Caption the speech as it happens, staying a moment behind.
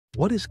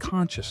What is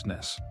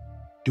consciousness?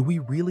 Do we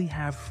really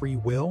have free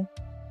will?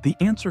 The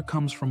answer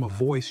comes from a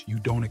voice you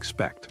don't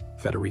expect,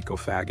 Federico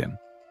Faggin,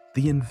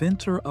 the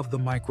inventor of the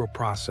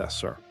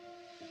microprocessor,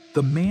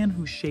 the man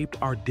who shaped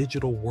our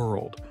digital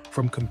world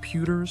from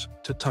computers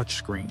to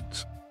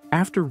touchscreens.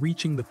 After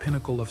reaching the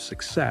pinnacle of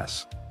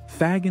success,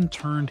 Faggin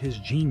turned his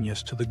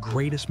genius to the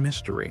greatest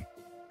mystery,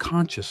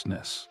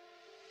 consciousness.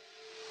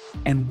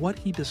 And what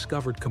he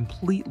discovered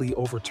completely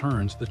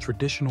overturns the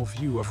traditional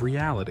view of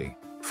reality.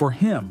 For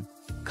him,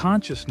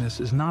 consciousness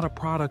is not a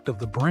product of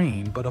the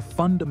brain, but a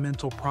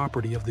fundamental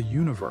property of the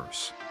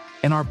universe.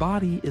 And our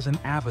body is an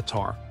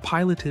avatar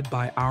piloted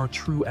by our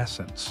true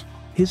essence.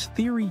 His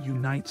theory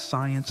unites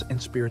science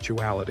and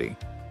spirituality,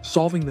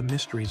 solving the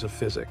mysteries of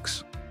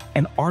physics.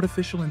 And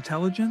artificial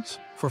intelligence?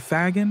 For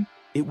Faggin,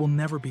 it will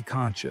never be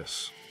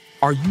conscious.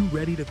 Are you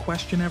ready to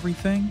question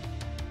everything?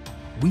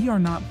 We are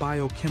not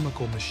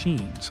biochemical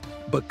machines,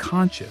 but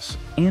conscious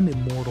and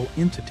immortal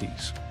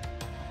entities.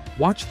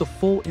 Watch the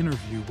full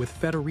interview with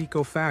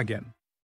Federico Faggin.